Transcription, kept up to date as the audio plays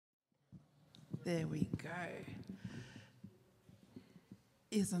There we go.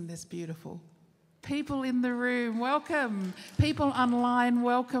 Isn't this beautiful? People in the room, welcome. People online,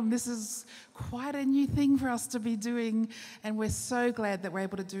 welcome. This is quite a new thing for us to be doing, and we're so glad that we're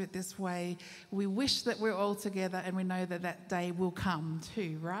able to do it this way. We wish that we're all together, and we know that that day will come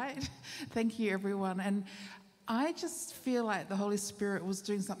too, right? Thank you, everyone. And I just feel like the Holy Spirit was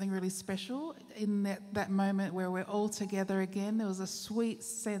doing something really special in that moment where we're all together again. There was a sweet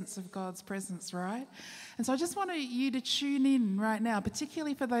sense of God's presence, right? And so I just want you to tune in right now,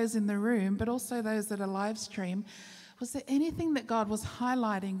 particularly for those in the room, but also those that are live stream. Was there anything that God was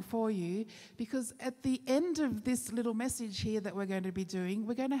highlighting for you? Because at the end of this little message here that we're going to be doing,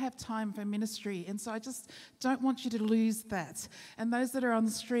 we're going to have time for ministry. And so I just don't want you to lose that. And those that are on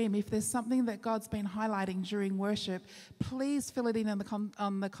stream, if there's something that God's been highlighting during worship, please fill it in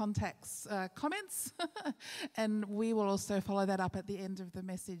on the contacts comments. And we will also follow that up at the end of the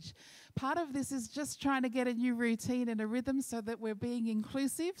message. Part of this is just trying to get a new routine and a rhythm so that we're being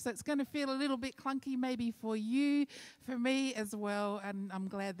inclusive. So it's going to feel a little bit clunky maybe for you, for me as well. And I'm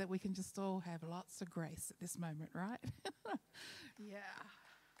glad that we can just all have lots of grace at this moment, right? Yeah.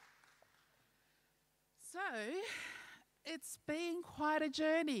 So it's been quite a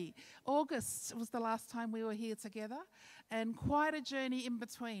journey. August was the last time we were here together, and quite a journey in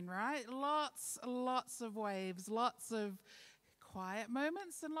between, right? Lots of waves, lots of quiet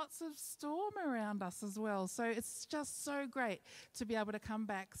moments and lots of storm around us as well. So it's just so great to be able to come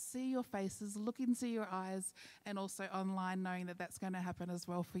back, see your faces, look into your eyes, and also online knowing that that's going to happen as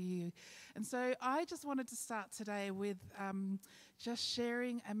well for you. And so I just wanted to start today with just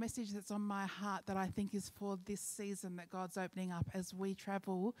sharing a message that's on my heart that I think is for this season that God's opening up as we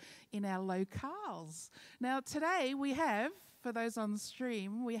travel in our locales. Now today we have, for those on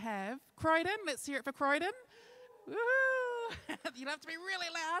stream, we have Croydon. Let's hear it for Croydon. Woo! You don't have to be really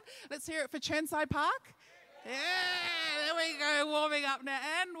loud. Let's hear it for Churnside Park. Yeah, there we go, warming up now.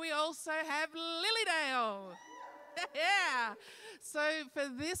 And we also have Lilydale. Yeah. So for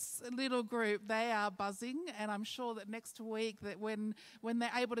this little group, they are buzzing, and I'm sure that next week, that when they're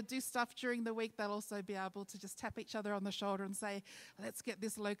able to do stuff during the week, they'll also be able to just tap each other on the shoulder and say, let's get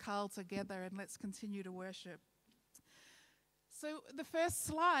this locale together and let's continue to worship. So the first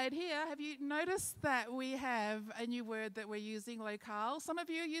slide here, have you noticed that we have a new word that we're using, locale? Some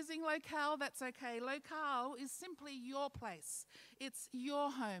of you are using locale, that's okay. Locale is simply your place. It's your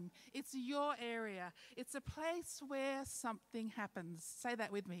home. It's your area. It's a place where something happens. Say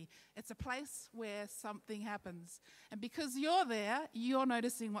that with me. It's a place where something happens. And because you're there, you're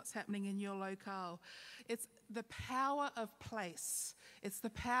noticing what's happening in your locale. It's the power of place. It's the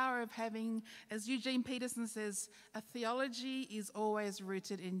power of having, as Eugene Peterson says, a theology is always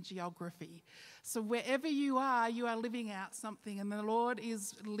rooted in geography. So wherever you are living out something, and the Lord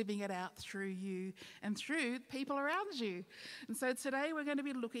is living it out through you and through people around you. And so today we're going to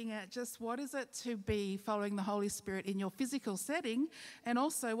be looking at just what is it to be following the Holy Spirit in your physical setting, and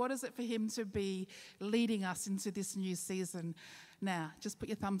also what is it for Him to be leading us into this new season. Now, just put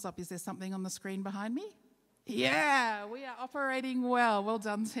your thumbs up. Is there something on the screen behind me? Yeah, we are operating well. Well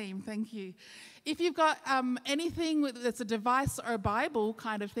done, team. Thank you. If you've got anything that's a device or a Bible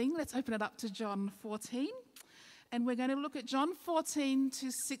kind of thing, let's open it up to John 14. And we're going to look at John 14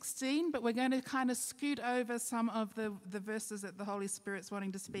 to 16, but we're going to kind of scoot over some of the verses that the Holy Spirit's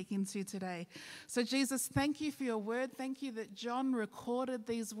wanting to speak into today. So Jesus, thank you for your word. Thank you that John recorded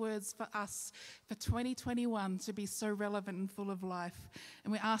these words for us for 2021 to be so relevant and full of life.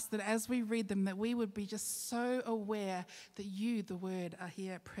 And we ask that as we read them, that we would be just so aware that you, the word, are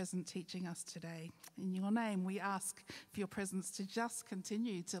here present teaching us today. In your name, we ask for your presence to just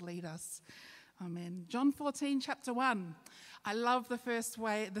continue to lead us. Amen. John 14, chapter 1. I love the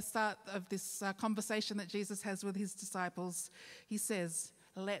start of this conversation that Jesus has with his disciples. He says,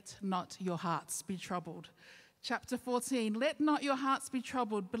 let not your hearts be troubled. Chapter 14, let not your hearts be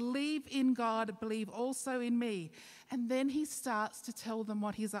troubled. Believe in God, believe also in me. And then he starts to tell them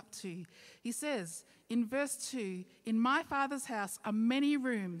what he's up to. He says in verse 2, in my Father's house are many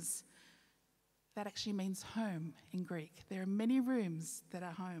rooms. That actually means home in Greek. There are many rooms that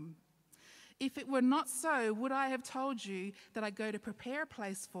are home. If it were not so, would I have told you that I go to prepare a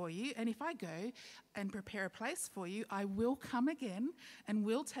place for you? And if I go and prepare a place for you, I will come again and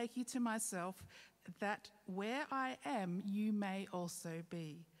will take you to myself, that where I am, you may also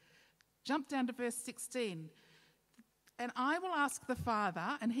be. Jump down to verse 16. And I will ask the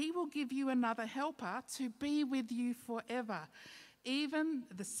Father, and he will give you another helper to be with you forever, even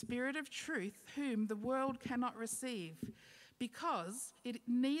the Spirit of truth, whom the world cannot receive. Because it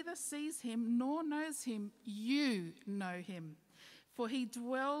neither sees him nor knows him, you know him. for he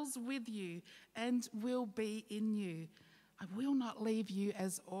dwells with you and will be in you. I will not leave you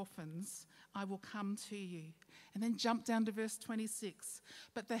as orphans. I will come to you. And then jump down to verse 26.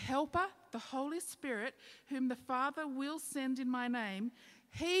 But the Helper, the Holy Spirit, whom the Father will send in my name,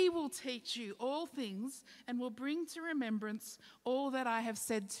 he will teach you all things and will bring to remembrance all that I have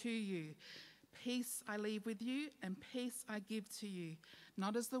said to you. Peace I leave with you, and peace I give to you.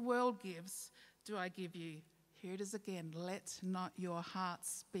 Not as the world gives, do I give you. Here it is again. Let not your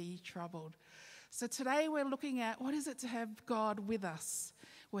hearts be troubled. So today we're looking at what is it to have God with us.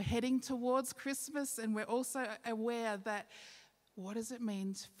 We're heading towards Christmas, and we're also aware that what does it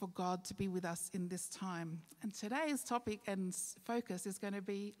mean for God to be with us in this time? And today's topic and focus is going to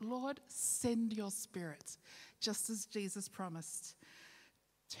be, Lord, send your Spirit, just as Jesus promised.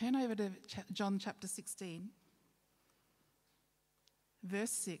 Turn over to John chapter 16,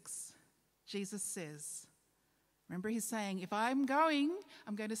 verse 6. Jesus says, remember he's saying, if I'm going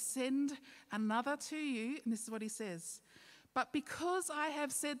to send another to you. And this is what he says. But because I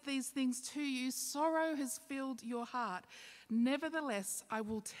have said these things to you, sorrow has filled your heart. Nevertheless, I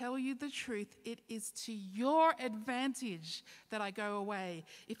will tell you the truth. It is to your advantage that I go away.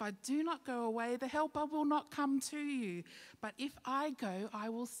 If I do not go away, the Helper will not come to you. But if I go, I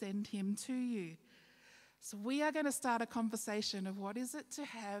will send him to you. So we are going to start a conversation of what is it to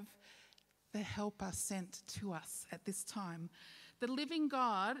have the Helper sent to us at this time. The living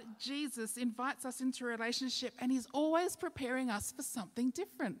God, Jesus, invites us into a relationship, and he's always preparing us for something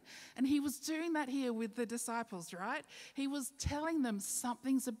different. And he was doing that here with the disciples, right? He was telling them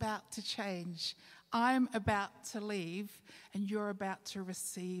something's about to change. I'm about to leave, and you're about to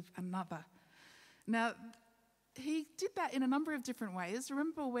receive another. Now, he did that in a number of different ways.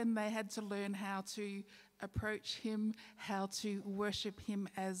 Remember when they had to learn how to approach him, how to worship him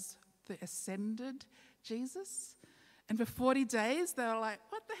as the ascended Jesus? And for 40 days, they were like,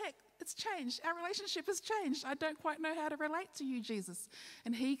 what the heck? It's changed. Our relationship has changed. I don't quite know how to relate to you, Jesus.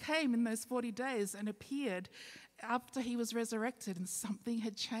 And he came in those 40 days and appeared after he was resurrected, and something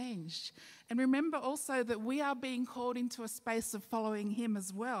had changed. And remember also that we are being called into a space of following him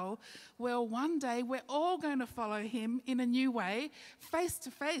as well. Well, one day we're all going to follow him in a new way, face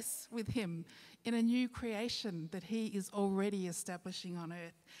to face with him, in a new creation that he is already establishing on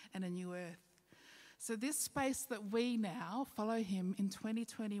earth, and a new earth. So this space that we now follow him in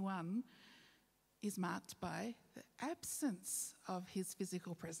 2021 is marked by the absence of his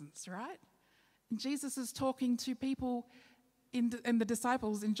physical presence, right? And Jesus is talking to people and the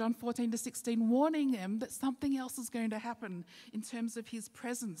disciples in John 14 to 16, warning them that something else is going to happen in terms of his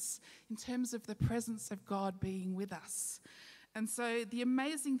presence, in terms of the presence of God being with us. And so the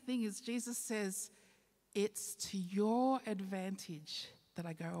amazing thing is Jesus says, it's to your advantage that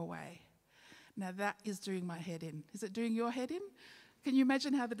I go away. Now that is doing my head in. Is it doing your head in? Can you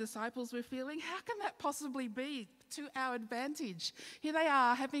imagine how the disciples were feeling? How can that possibly be to our advantage? Here they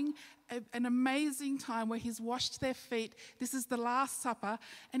are having an amazing time where he's washed their feet. This is the Last Supper.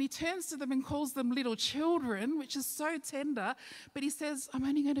 And he turns to them and calls them little children, which is so tender. But he says, I'm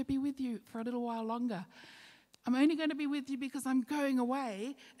only going to be with you for a little while longer. I'm only going to be with you because I'm going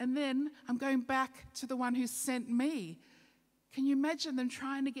away. And then I'm going back to the one who sent me. Can you imagine them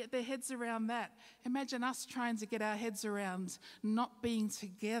trying to get their heads around that? Imagine us trying to get our heads around not being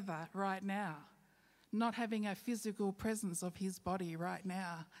together right now, not having a physical presence of his body right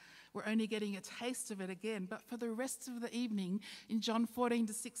now. We're only getting a taste of it again. But for the rest of the evening, in John 14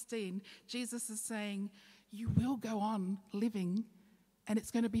 to 16, Jesus is saying, you will go on living, and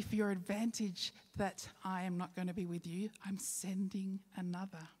it's going to be for your advantage that I am not going to be with you. I'm sending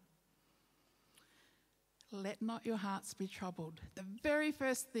another. Let not your hearts be troubled. The very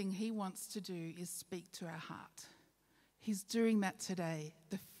first thing he wants to do is speak to our heart. He's doing that today.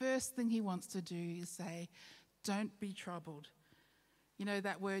 The first thing he wants to do is say, don't be troubled. You know,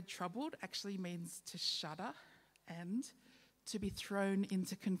 that word troubled actually means to shudder and to be thrown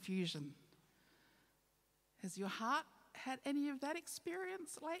into confusion. Has your heart had any of that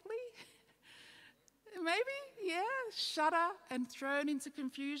experience lately? Maybe, yeah, shudder and thrown into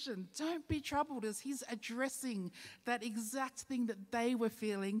confusion. Don't be troubled, as he's addressing that exact thing that they were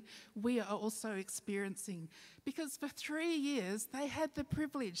feeling, we are also experiencing. Because for 3 years, they had the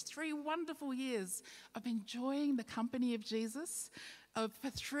privilege, 3 wonderful years of enjoying the company of Jesus. For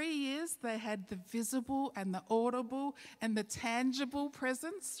 3 years, they had the visible and the audible and the tangible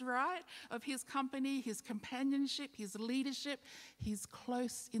presence, right, of his company, his companionship, his leadership, his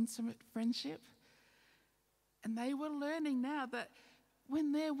close, intimate friendship. And they were learning now that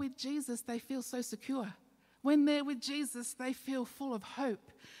when they're with Jesus, they feel so secure. When they're with Jesus, they feel full of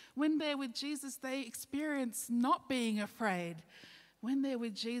hope. When they're with Jesus, they experience not being afraid. When they're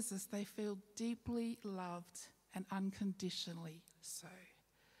with Jesus, they feel deeply loved and unconditionally so.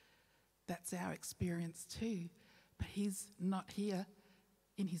 That's our experience too. But he's not here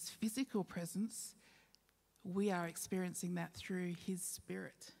in his physical presence. We are experiencing that through his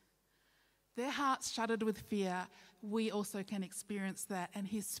Spirit. Their hearts shuddered with fear. We also can experience that. And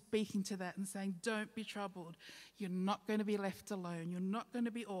he's speaking to that and saying, don't be troubled. You're not going to be left alone. You're not going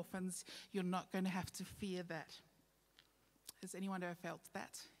to be orphans. You're not going to have to fear that. Has anyone ever felt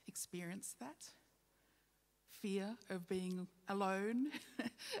that, experienced that? Fear of being alone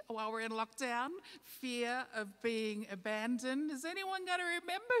while we're in lockdown, fear of being abandoned. Is anyone going to remember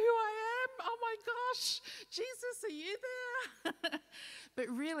who I am? Oh my gosh, Jesus, are you there? But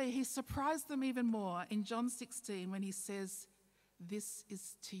really, he surprised them even more in John 16 when he says, this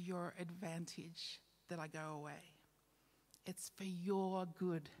is to your advantage that I go away. It's for your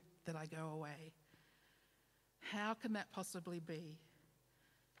good that I go away. How can that possibly be?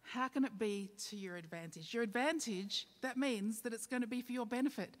 How can it be to your advantage? Your advantage, that means that it's going to be for your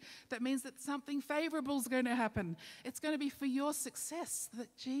benefit. That means that something favourable is going to happen. It's going to be for your success,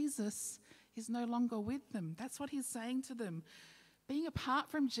 that Jesus is no longer with them. That's what he's saying to them. Being apart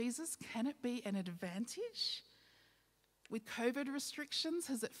from Jesus, can it be an advantage? With COVID restrictions,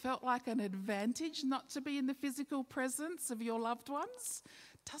 has it felt like an advantage not to be in the physical presence of your loved ones?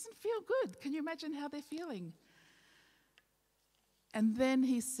 Doesn't feel good. Can you imagine how they're feeling? And then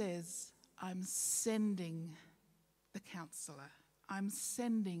he says, I'm sending the counselor. I'm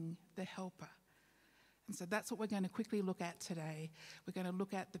sending the helper. And so that's what we're going to quickly look at today. We're going to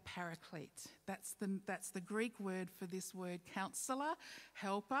look at the paraclete. That's the Greek word for this word counselor,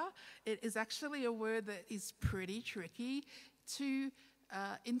 helper. It is actually a word that is pretty tricky to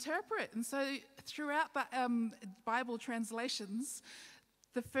interpret. And so throughout the Bible translations,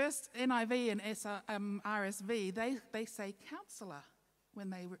 the first NIV and RSV, they say counselor when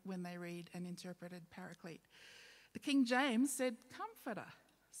they read and interpreted paraclete. The King James said comforter.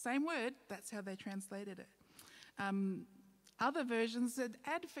 Same word, that's how they translated it. Other versions said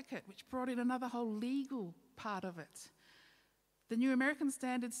advocate, which brought in another whole legal part of it. The New American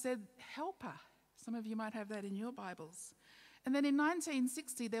Standard said helper. Some of you might have that in your Bibles. And then in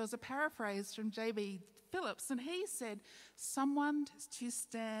 1960, there was a paraphrase from J.B. Phillips, and he said, someone to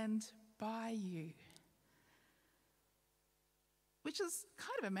stand by you. Which is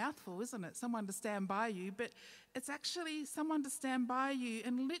kind of a mouthful, isn't it? Someone to stand by you, but it's actually someone to stand by you,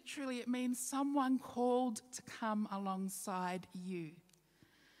 and literally it means someone called to come alongside you.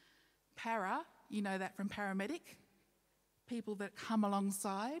 Para, you know that from paramedic, people that come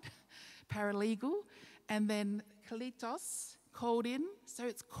alongside, paralegal, and then kalitos, called in. So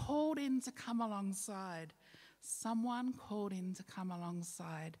it's called in to come alongside. Someone called in to come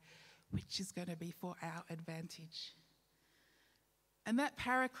alongside, which is going to be for our advantage. And that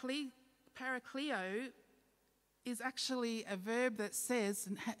parakleo is actually a verb that says,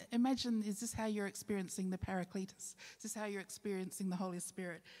 and imagine, is this how you're experiencing the Paracletus? Is this how you're experiencing the Holy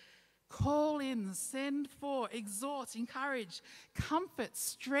Spirit? Call in, send for, exhort, encourage, comfort,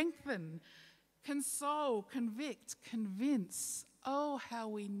 strengthen, console, convict, convince. Oh, how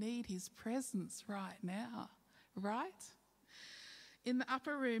we need his presence right now, right? In the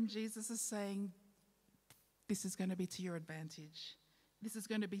upper room, Jesus is saying, this is going to be to your advantage. This is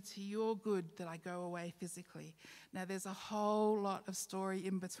going to be to your good that I go away physically. Now, there's a whole lot of story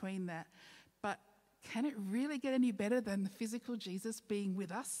in between that, but can it really get any better than the physical Jesus being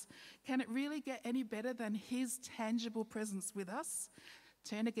with us? Can it really get any better than his tangible presence with us?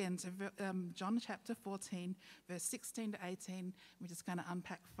 Turn again to John chapter 14, verse 16 to 18. We're just going to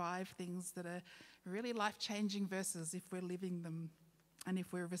unpack 5 things that are really life-changing verses if we're living them and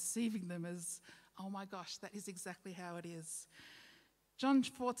if we're receiving them as, oh my gosh, that is exactly how it is. John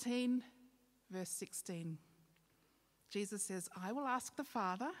 14, verse 16. Jesus says, I will ask the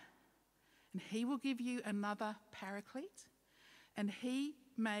Father, and he will give you another paraclete, and he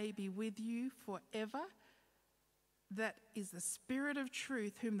may be with you forever. That is the Spirit of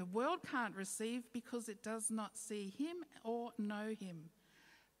truth, whom the world can't receive because it does not see him or know him.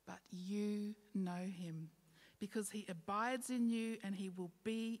 But you know him, because he abides in you and he will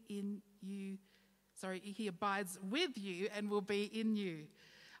be in you. He abides with you and will be in you.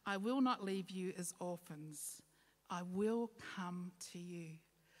 I will not leave you as orphans. I will come to you.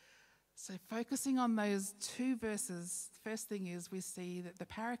 So focusing on those 2 verses, the first thing is we see that the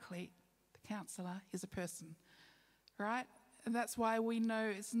paraclete, the counselor, is a person, right? And that's why we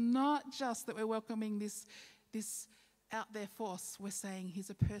know it's not just that we're welcoming this out there force. We're saying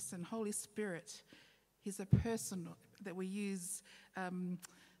he's a person, Holy Spirit. He's a person that we use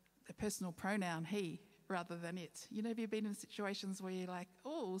a personal pronoun, he, rather than it. You know, have you been in situations where you're like,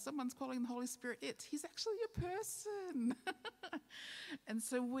 oh, someone's calling the Holy Spirit it? He's actually a person. And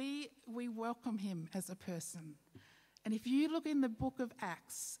so we welcome him as a person. And if you look in the book of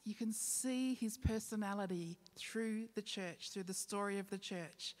Acts, you can see his personality through the church, through the story of the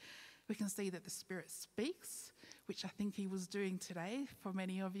church. We can see that the Spirit speaks, which I think he was doing today for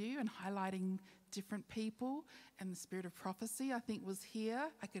many of you, and highlighting different people. And the spirit of prophecy, I think, was here.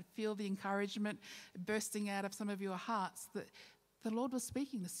 I could feel the encouragement bursting out of some of your hearts that the Lord was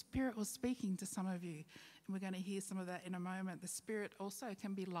speaking. The Spirit was speaking to some of you. And we're going to hear some of that in a moment. The Spirit also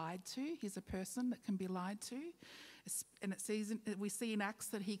can be lied to. He's a person that can be lied to. And we see in Acts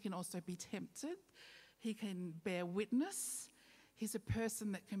that he can also be tempted. He can bear witness. He's a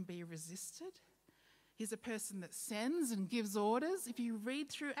person that can be resisted. He's a person that sends and gives orders. If you read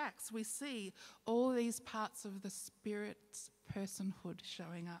through Acts, we see all these parts of the Spirit's personhood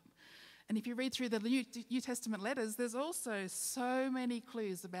showing up. And if you read through the New Testament letters, there's also so many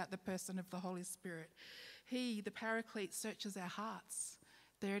clues about the person of the Holy Spirit. He, the Paraclete, searches our hearts.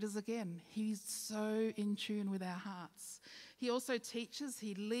 There it is again. He's so in tune with our hearts. He also teaches,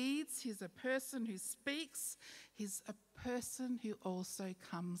 he leads, he's a person who speaks. He's a person who also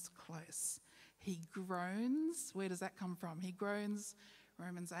comes close. He groans. Where does that come from? He groans,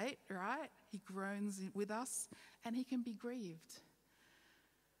 Romans 8, right? He groans with us, and he can be grieved.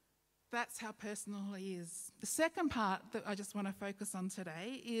 That's how personal he is. The second part that I just want to focus on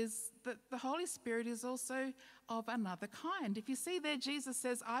today is that the Holy Spirit is also of another kind. If you see there, Jesus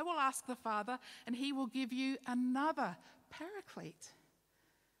says, I will ask the Father, and he will give you another Paraclete.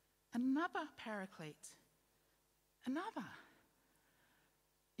 Another Paraclete. Another.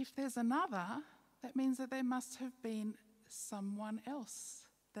 If there's another, that means that there must have been someone else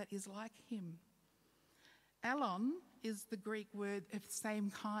that is like him. Alon is the Greek word of same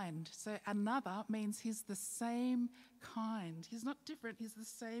kind. So another means he's the same kind. He's not different, he's the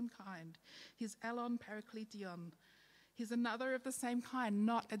same kind. He's Alon Parakletion. He's another of the same kind,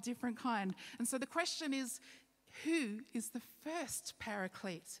 not a different kind. And so the question is, who is the first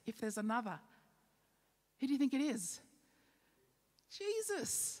Paraclete if there's another? Who do you think it is?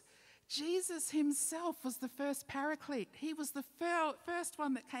 Jesus. Jesus himself was the first Paraclete. He was the first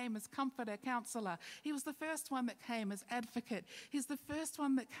one that came as comforter, counselor. He was the first one that came as advocate. He's the first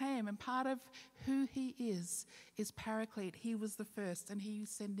one that came, and part of who he is Paraclete. He was the first, and he's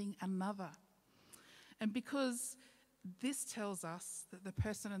sending another. And because this tells us that the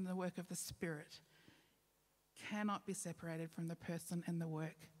person and the work of the Spirit cannot be separated from the person and the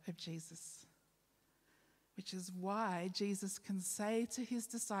work of Jesus. Which is why Jesus can say to his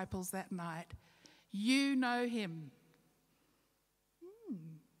disciples that night, you know him.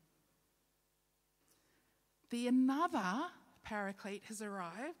 The another Paraclete has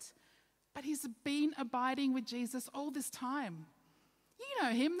arrived, but he's been abiding with Jesus all this time. You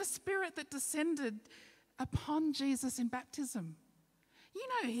know him, the Spirit that descended upon Jesus in baptism. You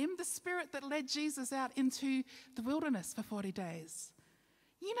know him, the Spirit that led Jesus out into the wilderness for 40 days.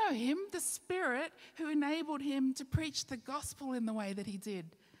 You know him, the Spirit who enabled him to preach the gospel in the way that he did.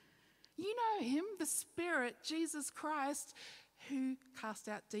 You know him, the Spirit, Jesus Christ, who cast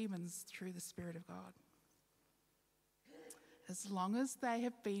out demons through the Spirit of God. As long as they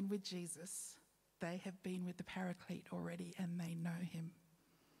have been with Jesus, they have been with the Paraclete already, and they know him.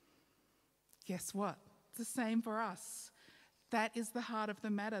 Guess what? It's the same for us. That is the heart of the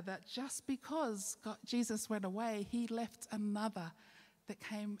matter, that just because Jesus went away, he left another that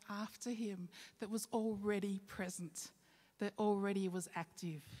came after him, that was already present, that already was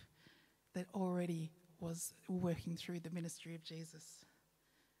active, that already was working through the ministry of Jesus.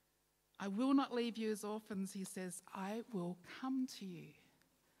 I will not leave you as orphans, he says, I will come to you.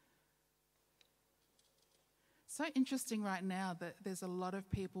 So interesting right now that there's a lot of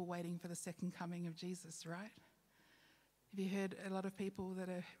people waiting for the second coming of Jesus, right? Have you heard a lot of people that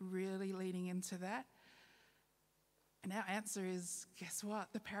are really leaning into that? And our answer is, guess what?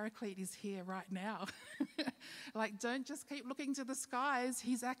 The Paraclete is here right now. Like, don't just keep looking to the skies.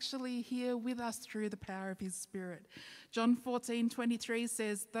 He's actually here with us through the power of his Spirit. John 14:23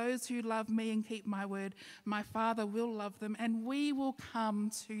 says, those who love me and keep my word, my Father will love them, and we will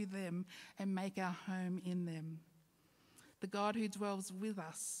come to them and make our home in them. The God who dwells with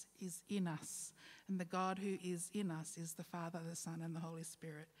us is in us, and the God who is in us is the Father, the Son, and the Holy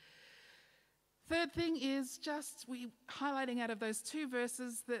Spirit. Third thing is just highlighting out of those two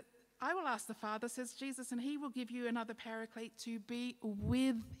verses that I will ask the Father, says Jesus, and he will give you another Paraclete to be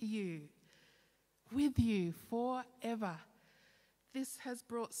with you forever. This has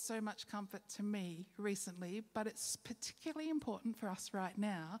brought so much comfort to me recently, but it's particularly important for us right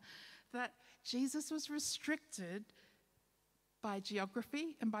now that Jesus was restricted by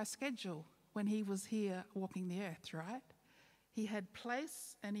geography and by schedule when he was here walking the earth, right? He had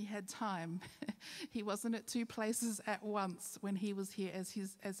place and he had time. He wasn't at two places at once when he was here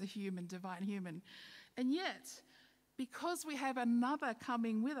as a human, divine human. And yet, because we have another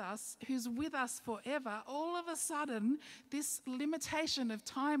coming with us who's with us forever, all of a sudden, this limitation of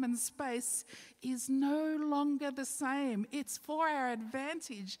time and space is no longer the same. It's for our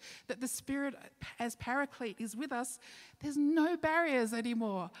advantage that the Spirit as Paraclete is with us. There's no barriers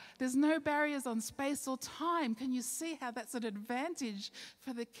anymore. There's no barriers on space or time. Can you see how that's an advantage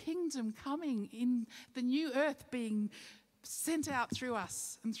for the kingdom coming in the new earth being sent out through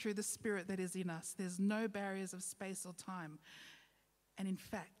us and through the Spirit that is in us? There's no barriers of space or time. And in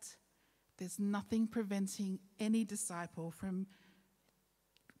fact, there's nothing preventing any disciple from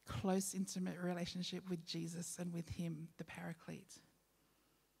close, intimate relationship with Jesus and with him, the Paraclete.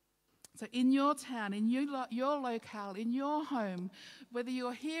 So in your town, in your locale, in your home, whether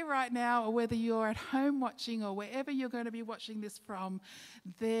you're here right now or whether you're at home watching or wherever you're going to be watching this from,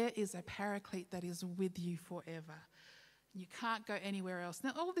 there is a Paraclete that is with you forever. You can't go anywhere else.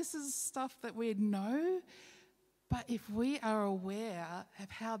 Now, all this is stuff that we know, but if we are aware of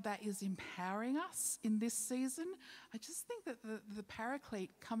how that is empowering us in this season, I just think that the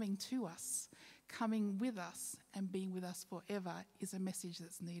Paraclete coming to us, coming with us and being with us forever is a message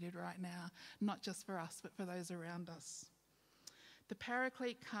that's needed right now, not just for us, but for those around us. The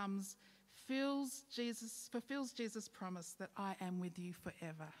Paraclete comes, fulfills Jesus' promise that I am with you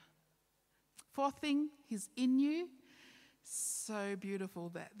forever. Fourth thing, he's in you. So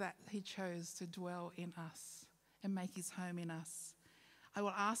beautiful that he chose to dwell in us and make his home in us. I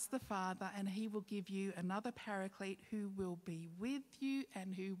will ask the Father, and he will give you another Paraclete who will be with you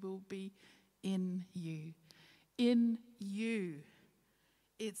and who will be in you. In you.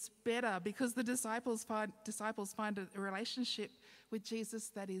 It's better because the disciples find a relationship with Jesus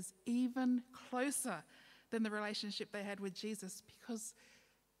that is even closer than the relationship they had with Jesus because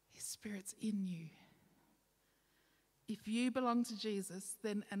his Spirit's in you. If you belong to Jesus,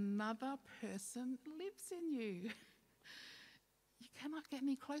 then another person lives in you. You cannot get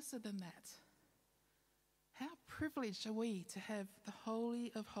any closer than that. How privileged are we to have the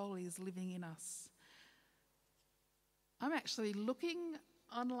Holy of Holies living in us? I'm actually looking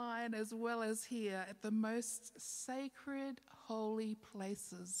online as well as here at the most sacred, holy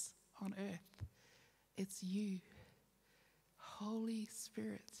places on earth. It's you. Holy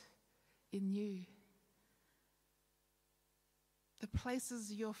Spirit in you. The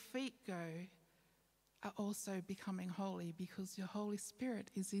places your feet go are also becoming holy because your Holy Spirit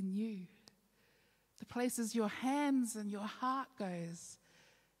is in you. The places your hands and your heart goes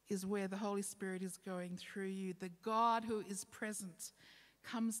is where the Holy Spirit is going through you. The God who is present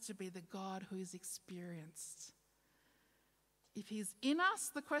comes to be the God who is experienced. If he's in us,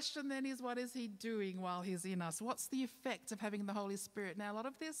 the question then is, what is he doing while he's in us? What's the effect of having the Holy Spirit? Now, a lot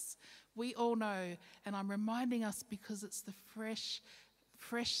of this we all know, and I'm reminding us because it's the fresh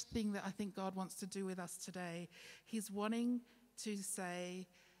thing that I think God wants to do with us today. He's wanting to say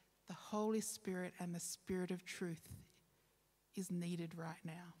the Holy Spirit and the Spirit of truth is needed right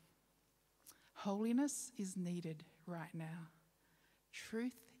now. Holiness is needed right now.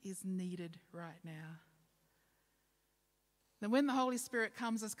 Truth is needed right now. Then when the Holy Spirit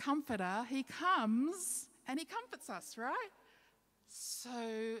comes as comforter, he comes and he comforts us, right? So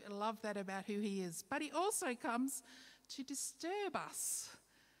love that about who he is. But he also comes to disturb us.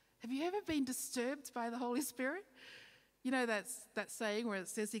 Have you ever been disturbed by the Holy Spirit? You know that saying where it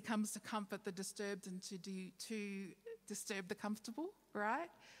says he comes to comfort the disturbed and to disturb the comfortable, right?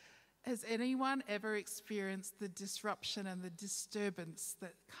 Has anyone ever experienced the disruption and the disturbance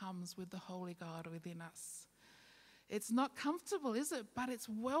that comes with the Holy God within us? It's not comfortable, is it? But it's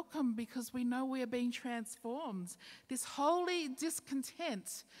welcome because we know we are being transformed. This holy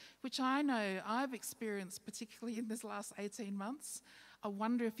discontent, which I know I've experienced, particularly in this last 18 months, I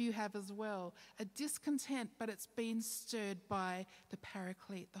wonder if you have as well. A discontent, but it's been stirred by the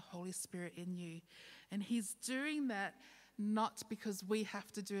Paraclete, the Holy Spirit in you. And he's doing that not because we have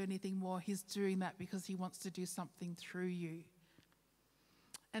to do anything more. He's doing that because he wants to do something through you.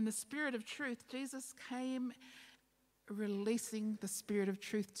 And the Spirit of truth, Jesus came releasing the Spirit of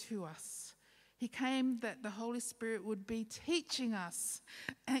truth to us. He came that the Holy Spirit would be teaching us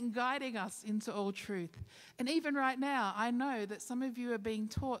and guiding us into all truth. And even right now, I know that some of you are being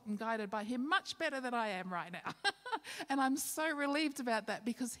taught and guided by him much better than I am right now. And I'm so relieved about that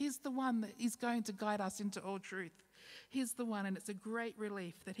because he's the one that is going to guide us into all truth. He's the one, and it's a great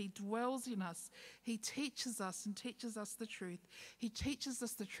relief that he dwells in us. He teaches us and teaches us the truth. He teaches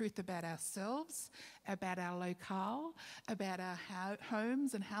us the truth about ourselves, about our locale, about our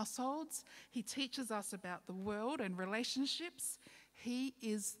homes and households. He teaches us about the world and relationships. He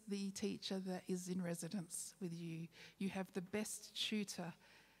is the teacher that is in residence with you. You have the best tutor.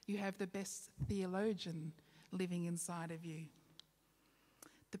 You have the best theologian living inside of you.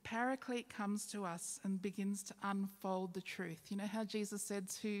 The Paraclete comes to us and begins to unfold the truth. You know how Jesus said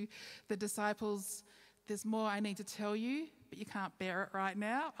to the disciples, there's more I need to tell you, but you can't bear it right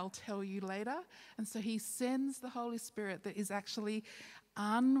now. I'll tell you later. And so he sends the Holy Spirit that is actually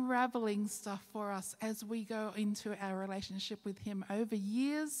unraveling stuff for us as we go into our relationship with him over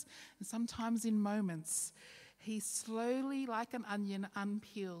years and sometimes in moments. He slowly, like an onion,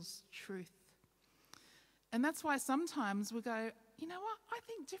 unpeels truth. And that's why sometimes we go, you know what, I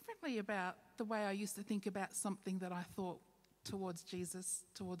think differently about the way I used to think about something that I thought towards Jesus,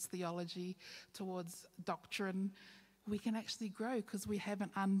 towards theology, towards doctrine. We can actually grow because we have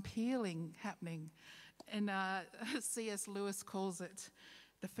an unpeeling happening. And C.S. Lewis calls it,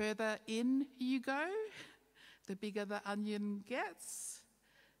 the further in you go, the bigger the onion gets,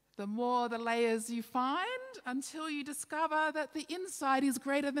 the more the layers you find, until you discover that the inside is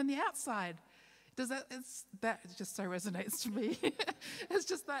greater than the outside. That just so resonates to me. It's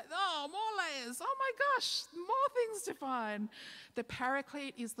just that, more layers. Oh my gosh, more things to find. The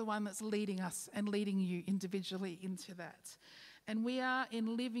Paraclete is the one that's leading us and leading you individually into that. And we are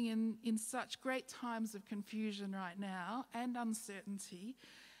living in such great times of confusion right now and uncertainty.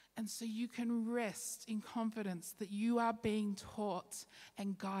 And so you can rest in confidence that you are being taught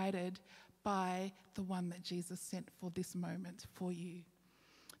and guided by the one that Jesus sent for this moment for you.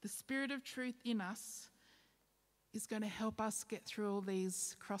 The Spirit of truth in us is going to help us get through all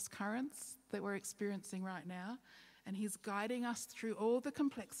these cross currents that we're experiencing right now. And he's guiding us through all the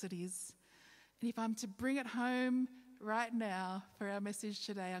complexities. And if I'm to bring it home right now for our message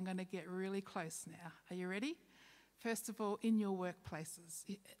today, I'm going to get really close now. Are you ready? First of all, in your workplaces.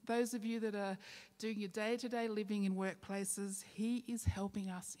 Those of you that are doing your day-to-day living in workplaces, he is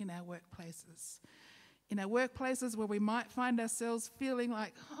helping us in our workplaces. In our workplaces where we might find ourselves feeling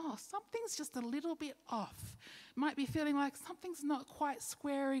like, something's just a little bit off. It might be feeling like something's not quite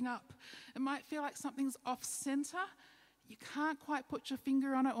squaring up. It might feel like something's off center. You can't quite put your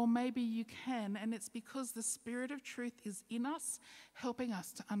finger on it, or maybe you can, and it's because the Spirit of truth is in us, helping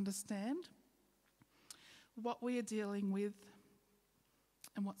us to understand what we are dealing with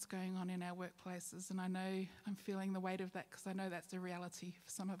and what's going on in our workplaces. And I know I'm feeling the weight of that because I know that's a reality for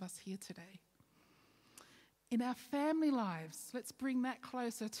some of us here today. In our family lives, let's bring that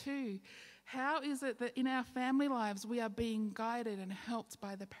closer too. How is it that in our family lives we are being guided and helped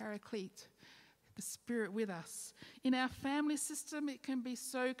by the Paraclete, the Spirit with us? In our family system, it can be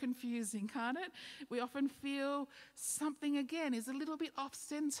so confusing, can't it? We often feel something, again, is a little bit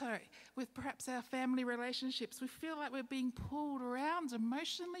off-center with perhaps our family relationships. We feel like we're being pulled around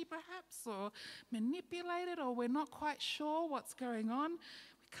emotionally, perhaps, or manipulated, or we're not quite sure what's going on.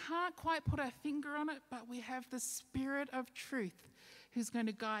 Can't quite put our finger on it, but we have the Spirit of truth who's going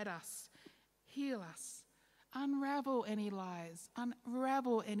to guide us, heal us, unravel any lies,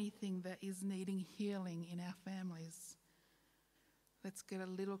 unravel anything that is needing healing in our families. Let's get a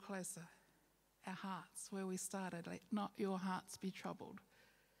little closer. Our hearts, where we started, let not your hearts be troubled.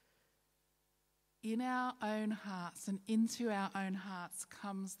 In our own hearts and into our own hearts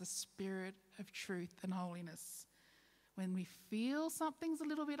comes the Spirit of truth and holiness. When we feel something's a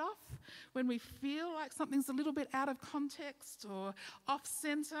little bit off, when we feel like something's a little bit out of context or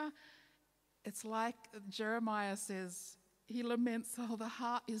off-center, it's like Jeremiah says, he laments, the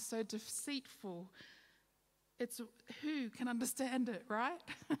heart is so deceitful. It's who can understand it, right?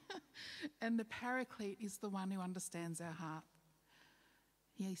 And the Paraclete is the one who understands our heart.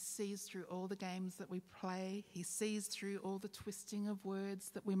 He sees through all the games that we play. He sees through all the twisting of words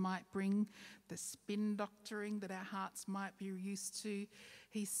that we might bring, the spin doctoring that our hearts might be used to.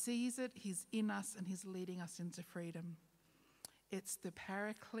 He sees it, he's in us, and he's leading us into freedom. It's the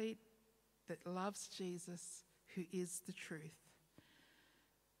Paraclete that loves Jesus, who is the truth.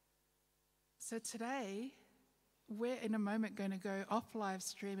 So today, we're in a moment going to go off live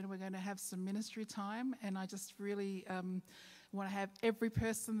stream and we're going to have some ministry time, and I just really want to have every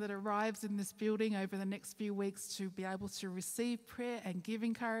person that arrives in this building over the next few weeks to be able to receive prayer and give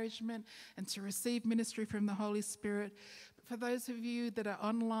encouragement and to receive ministry from the Holy Spirit. But for those of you that are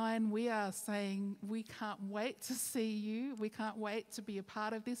online, we are saying we can't wait to see you. We can't wait to be a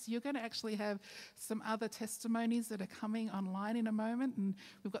part of this. You're going to actually have some other testimonies that are coming online in a moment, and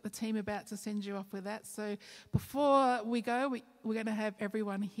we've got the team about to send you off with that. So before we go, we're going to have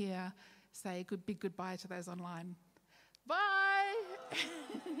everyone here say a big goodbye to those online. Bye!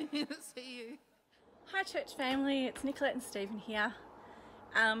 See you. Hi church family, it's Nicolette and Stephen here.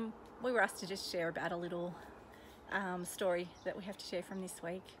 We were asked to just share about a little story that we have to share from this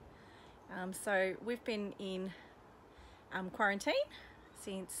week. So we've been in quarantine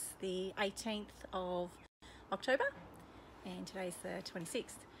since the 18th of October, and today's the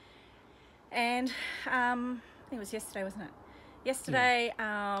 26th. And I think it was yesterday, wasn't it? Yesterday,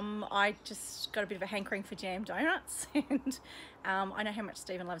 I just got a bit of a hankering for jam donuts, and I know how much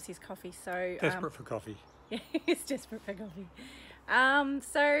Stephen loves his coffee, so... Desperate for coffee. Yeah, he's desperate for coffee.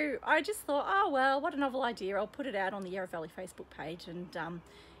 So I just thought, oh well, what a novel idea. I'll put it out on the Yarra Valley Facebook page and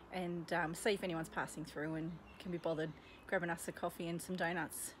see if anyone's passing through and can be bothered grabbing us a coffee and some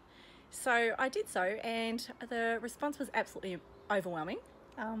donuts. So I did so, and the response was absolutely overwhelming.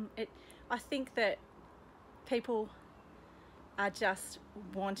 I think that people are just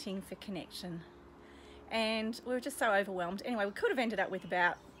wanting for connection, and we were just so overwhelmed. Anyway, we could have ended up with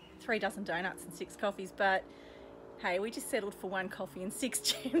about 3 dozen donuts and 6 coffees, but hey, we just settled for 1 coffee and 6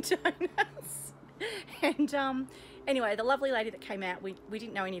 jam donuts. And anyway, the lovely lady that came out, we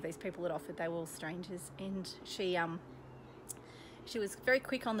didn't know any of these people that offered. They were all strangers, and she was very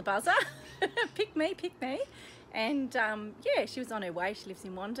quick on the buzzer. pick me. And yeah, she was on her way. She lives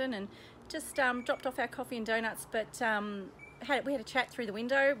in Wandon, and just dropped off our coffee and donuts, but we had a chat through the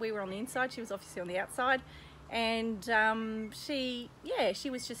window. We were on the inside, she was obviously on the outside, and she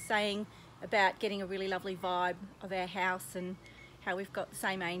was just saying about getting a really lovely vibe of our house and how we've got the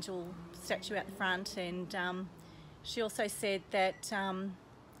same angel statue out the front. And she also said that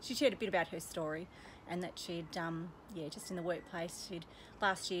she shared a bit about her story, and that she'd just in the workplace,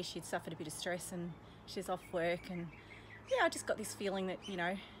 last year she'd suffered a bit of stress and she's off work, and I just got this feeling that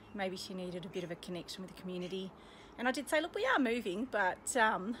maybe she needed a bit of a connection with the community. And I did say, look, we are moving, but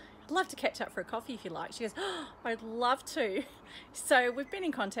I'd love to catch up for a coffee if you like. She goes, oh, I'd love to. So we've been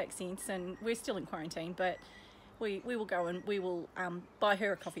in contact since, and we're still in quarantine, but we will go and we will buy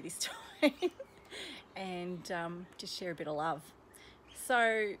her a coffee this time and just share a bit of love.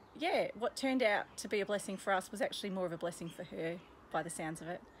 So yeah, what turned out to be a blessing for us was actually more of a blessing for her by the sounds of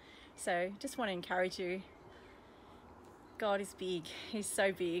it. So just want to encourage you. God is big, he's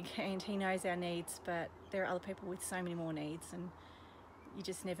so big, and he knows our needs, but there are other people with so many more needs, and you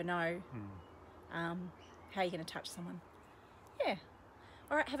just never know how you're going to touch someone. Yeah.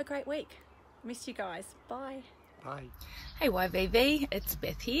 All right, have a great week. Missed you guys. Bye. Bye. Hey YVV, it's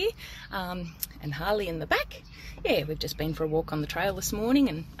Beth here, and Harley in the back. Yeah, we've just been for a walk on the trail this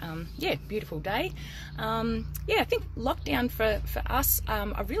morning, and beautiful day. I think lockdown for us,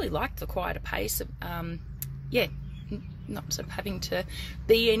 I really liked the quieter pace of, not sort of having to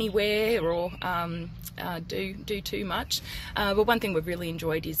be anywhere or do too much. But one thing we've really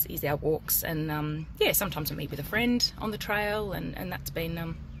enjoyed is our walks, and sometimes I meet with a friend on the trail, and that's been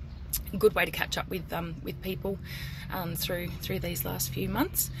a good way to catch up with people through these last few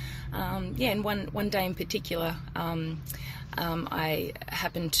months. And one day in particular, I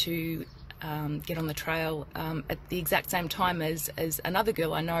happened to get on the trail at the exact same time as another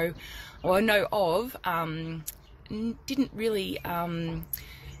girl I know of. Didn't really know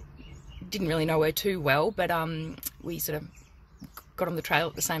her too well, but we sort of got on the trail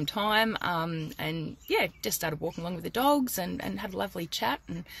at the same time, and just started walking along with the dogs and had a lovely chat.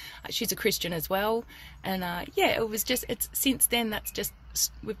 And she's a Christian as well, and since then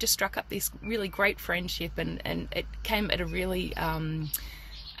we've just struck up this really great friendship, and it came at a really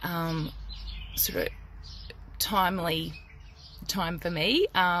sort of timely time for me.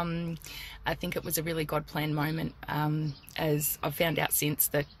 I think it was a really God-planned moment, as I've found out since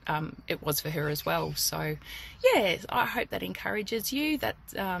that it was for her as well. So, yeah, I hope that encourages you.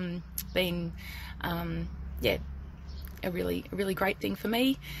 That's been, a really great thing for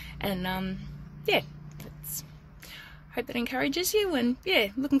me. And, hope that encourages you. And,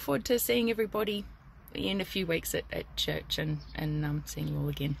 looking forward to seeing everybody in a few weeks at church and seeing you all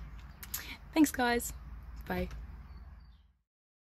again. Thanks, guys. Bye.